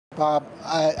Bob,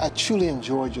 I truly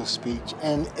enjoyed your speech,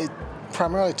 and it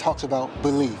primarily talks about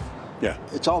belief. Yeah.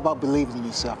 It's all about believing in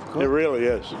yourself. Correct? It really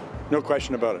is. No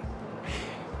question about it.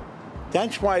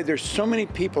 That's why there's so many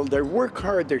people, they work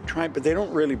hard, they're trying, but they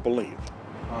don't really believe.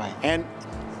 Right. And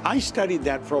I studied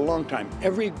that for a long time.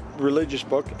 Every religious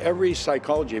book, every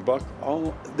psychology book,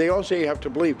 they all say you have to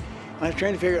believe. And I was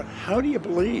trying to figure out, how do you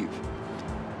believe?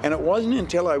 And it wasn't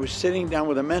until I was sitting down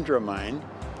with a mentor of mine,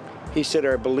 he said,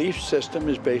 our belief system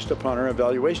is based upon our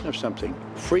evaluation of something.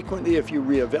 Frequently, if you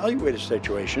reevaluate a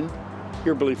situation,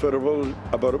 your belief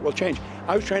about it will change.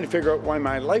 I was trying to figure out why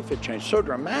my life had changed so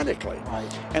dramatically.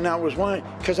 Right. And that was why,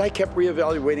 because I kept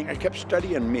reevaluating, I kept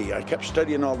studying me, I kept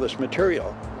studying all this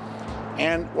material.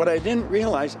 And what I didn't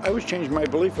realize, I was changing my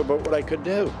belief about what I could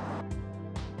do.